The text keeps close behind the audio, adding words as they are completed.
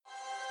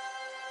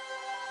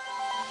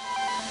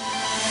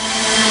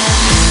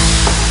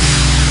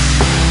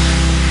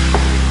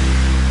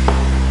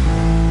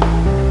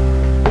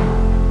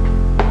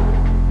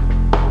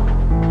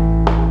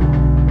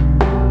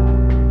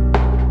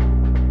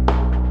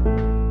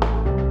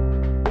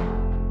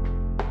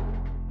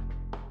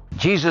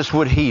Jesus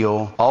would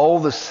heal all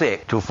the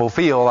sick to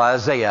fulfill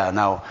Isaiah.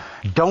 Now,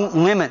 don't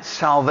limit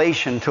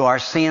salvation to our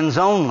sins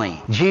only.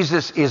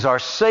 Jesus is our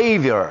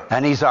Savior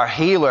and He's our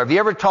healer. Have you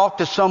ever talked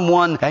to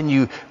someone and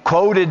you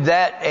quoted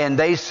that and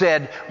they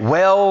said,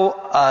 well,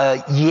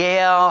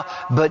 yeah,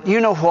 but you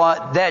know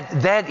what?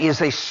 That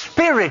is a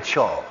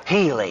spiritual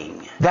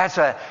healing. That's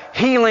a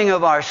healing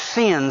of our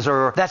sins,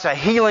 or that's a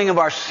healing of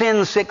our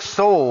sin-sick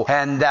soul.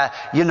 And,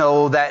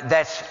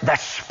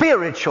 that's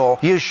spiritual.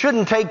 You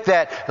shouldn't take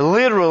that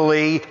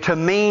literally to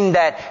mean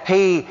that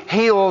He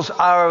heals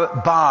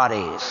our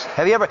bodies.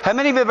 How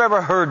many of you have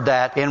ever heard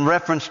that in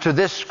reference to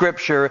this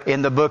scripture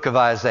in the book of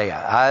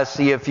Isaiah? I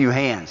see a few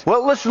hands.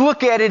 Well, let's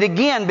look at it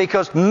again,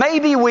 because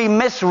maybe we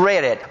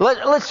misread it.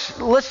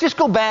 Let's just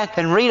go back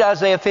and read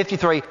Isaiah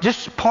 53,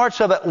 just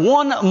parts of it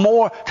one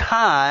more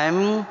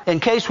time in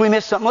case we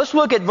missed something. Let's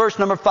look at verse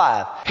number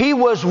 5. He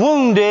was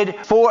wounded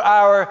for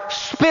our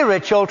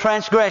spiritual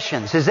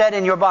transgressions. Is that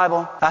in your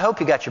Bible? I hope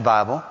you got your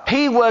Bible.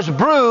 He was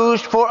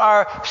bruised for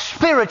our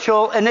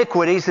spiritual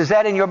iniquities. Is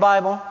that in your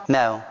Bible?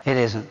 No, it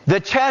isn't. The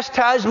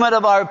chastisement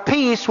of our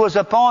peace was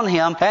upon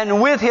Him,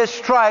 and with His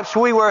stripes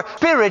we were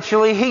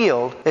spiritually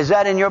healed. Is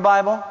that in your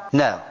Bible?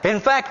 No. In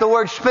fact, the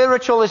word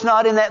spiritual is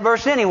not in that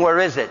verse anywhere,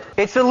 is it?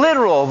 It's a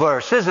literal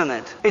verse, isn't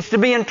it? It's to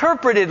be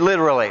interpreted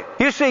literally.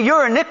 You see,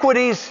 your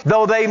iniquities,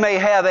 though they may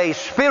have a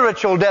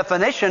spiritual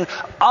definition,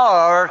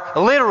 are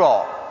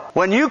literal.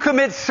 When you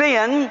commit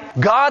sin,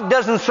 God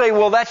doesn't say,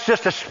 well, that's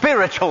just a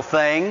spiritual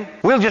thing.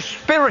 We'll just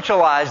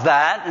spiritualize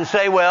that and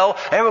say, well,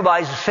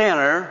 everybody's a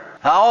sinner.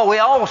 Oh, we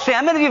all sin.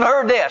 How many of you have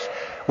heard this?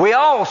 We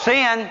all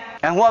sin.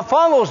 And what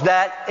follows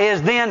that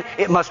is then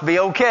it must be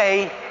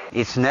okay.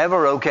 It's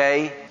never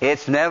okay.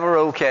 It's never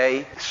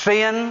okay.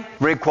 Sin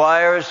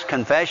requires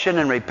confession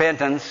and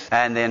repentance,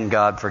 and then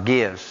God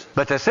forgives.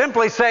 But to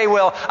simply say,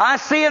 well, I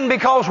sin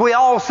because we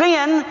all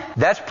sin,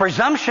 that's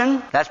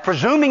presumption. That's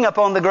presuming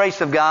upon the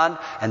grace of God,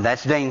 and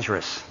that's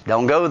dangerous.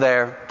 Don't go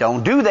there.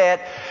 Don't do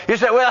that. You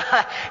say, well,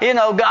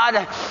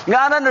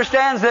 God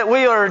understands that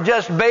we are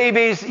just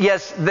babies.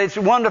 Yes, it's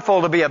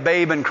wonderful to be a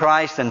babe in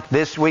Christ, and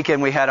this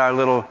weekend we had our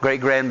little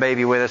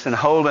great-grandbaby with us, and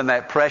holding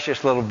that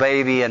precious little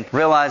baby and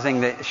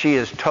realizing that she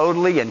is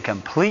totally and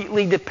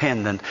completely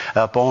dependent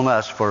upon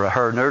us for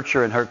her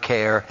nurture and her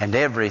care and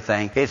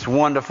everything. It's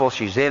wonderful.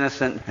 She's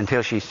innocent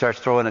until she starts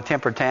throwing a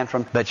temper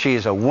tantrum. But she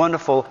is a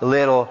wonderful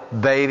little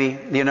baby,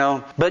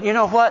 But you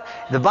know what?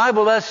 The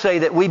Bible does say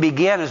that we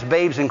begin as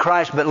babes in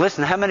Christ. But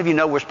listen, how many of you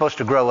know we're supposed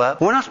to grow up?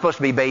 We're not supposed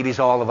to be babies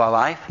all of our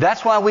life.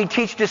 That's why we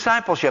teach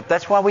discipleship.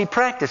 That's why we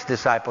practice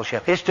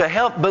discipleship. It's to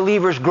help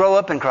believers grow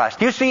up in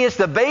Christ. You see, it's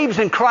the babes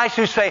in Christ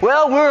who say,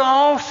 well, we're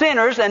all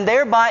sinners, and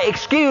thereby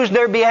excuse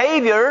their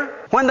behavior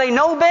when they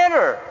know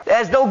better.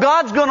 As though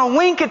God's going to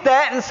wink at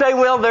that and say,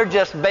 well, they're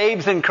just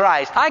babes in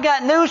Christ. I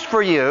got news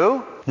for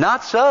you.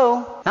 Not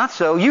so. Not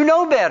so. You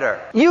know better.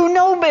 You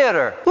know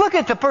better. Look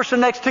at the person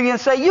next to you and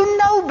say, you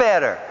know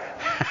better.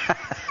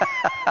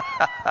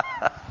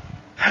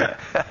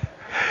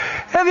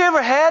 Have you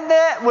ever had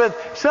that with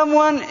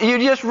someone? You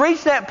just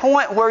reach that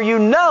point where you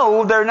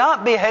know they're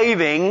not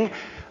behaving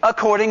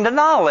according to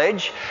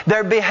knowledge.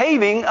 They're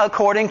behaving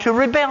according to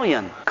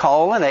rebellion.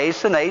 Call an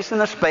ace and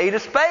a spade a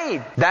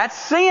spade. That's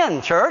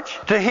sin, church.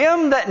 To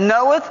him that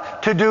knoweth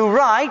to do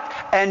right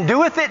and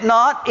doeth it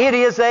not, it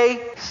is a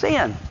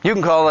sin. You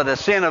can call it a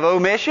sin of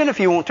omission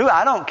if you want to.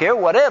 I don't care,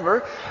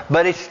 whatever.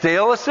 But it's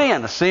still a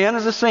sin. A sin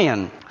is a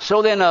sin.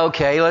 So then,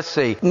 okay, let's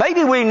see.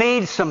 Maybe we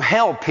need some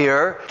help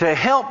here to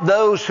help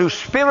those who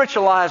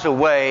spiritualize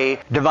away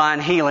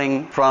divine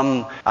healing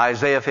from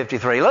Isaiah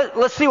 53.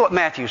 Let's see what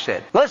Matthew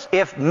said.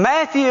 If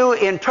Matthew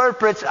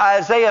interprets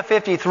Isaiah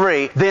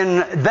 53,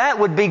 then that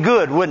would be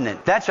good, wouldn't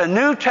it? That's a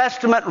New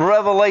Testament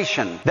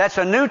revelation. That's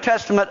a New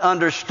Testament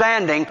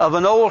understanding of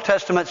an Old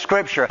Testament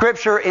Scripture.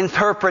 Scripture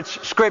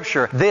interprets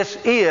Scripture. This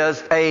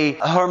is a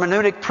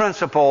hermeneutic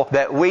principle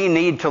that we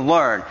need to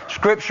learn.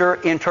 Scripture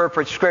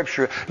interprets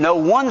Scripture. No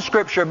one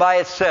Scripture by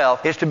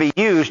itself is to be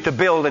used to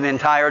build an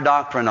entire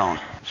doctrine on.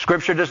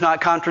 Scripture does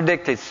not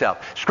contradict itself.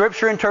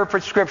 Scripture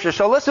interprets Scripture.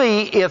 So let's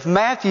see if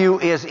Matthew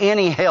is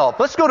any help.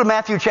 Let's go to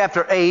Matthew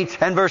chapter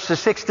 8 and verses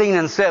 16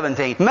 and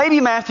 17. Maybe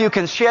Matthew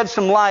can shed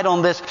some light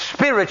on this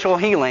spiritual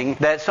healing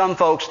that some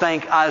folks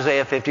think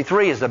Isaiah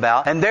 53 is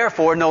about and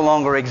therefore no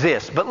longer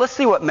exists. But let's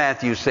see what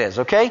Matthew says,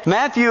 okay?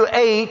 Matthew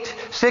 8,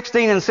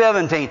 16 and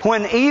 17.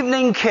 When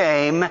evening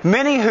came,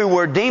 many who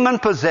were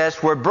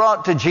demon-possessed were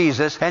brought to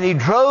Jesus, and He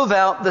drove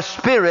out the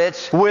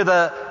spirits with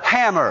a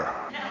hammer,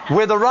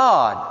 with a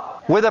rod,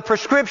 with a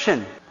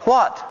prescription.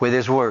 What? With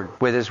His Word.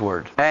 With His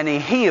Word. And He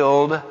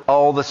healed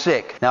all the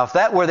sick. Now, if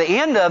that were the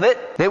end of it,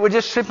 it would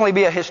just simply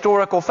be a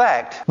historical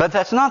fact. But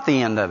that's not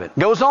the end of it.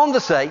 Goes on to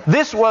say,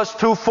 this was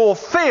to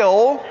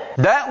fulfill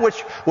that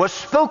which was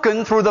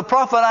spoken through the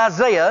prophet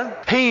Isaiah.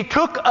 He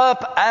took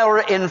up our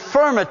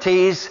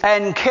infirmities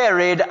and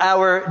carried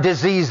our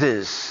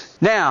diseases.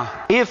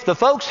 Now, if the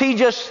folks he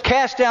just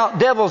cast out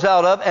devils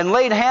out of and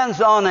laid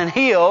hands on and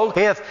healed,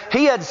 if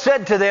he had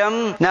said to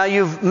them, now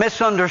you've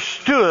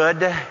misunderstood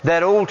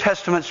that Old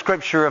Testament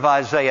scripture of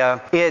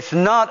Isaiah. It's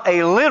not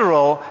a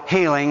literal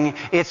healing.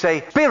 It's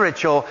a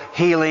spiritual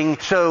healing.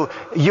 So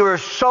your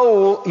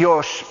soul,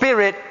 your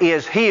spirit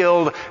is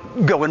healed.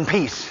 Go in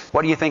peace.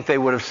 What do you think they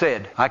would have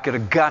said? I could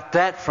have got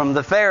that from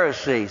the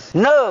Pharisees.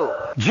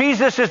 No.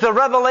 Jesus is the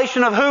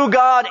revelation of who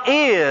God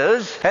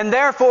is, and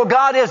therefore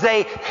God is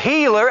a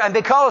healer, and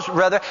because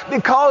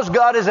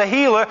God is a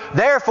healer,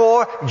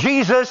 therefore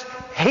Jesus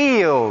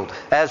healed,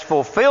 as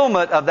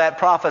fulfillment of that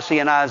prophecy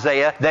in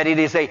Isaiah, that it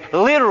is a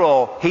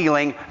literal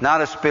healing,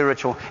 not a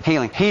spiritual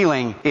healing.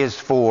 Healing is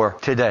for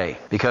today,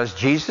 because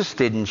Jesus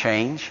didn't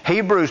change.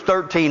 Hebrews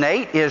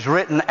 13:8 is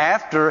written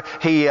after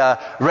He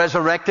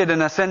resurrected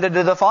and ascended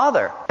to the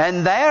Father.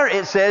 And there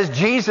it says,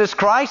 Jesus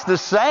Christ the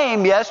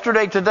same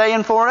yesterday, today,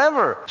 and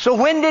forever. So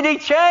when did He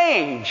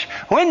change?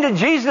 When did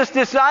Jesus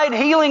decide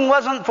healing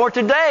wasn't for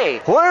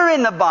today? Where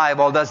in the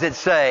Bible does it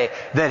say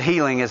that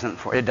healing isn't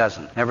for? It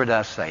doesn't. Never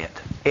does say it.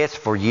 It's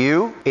for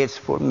you. It's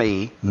for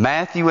me.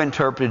 Matthew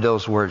interpreted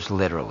those words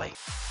literally.